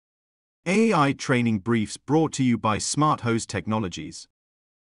AI training briefs brought to you by Smart Hose Technologies.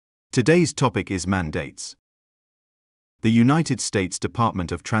 Today's topic is mandates. The United States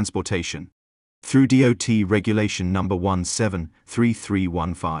Department of Transportation, through DOT Regulation No.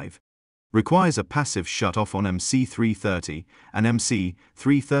 173315, requires a passive shut-off on MC-330 and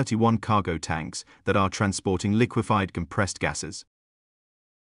MC-331 cargo tanks that are transporting liquefied compressed gases.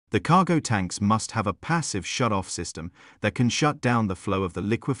 The cargo tanks must have a passive shut-off system that can shut down the flow of the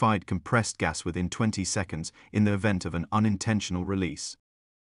liquefied compressed gas within 20 seconds in the event of an unintentional release.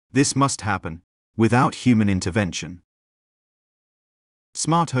 This must happen without human intervention.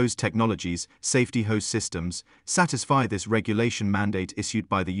 Smart Hose Technologies safety hose systems satisfy this regulation mandate issued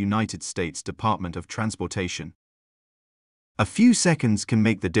by the United States Department of Transportation. A few seconds can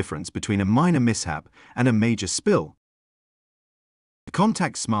make the difference between a minor mishap and a major spill.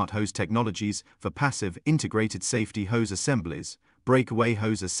 Contact Smart Hose Technologies for passive integrated safety hose assemblies, breakaway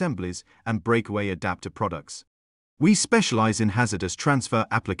hose assemblies, and breakaway adapter products. We specialize in hazardous transfer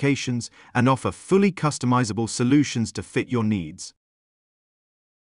applications and offer fully customizable solutions to fit your needs.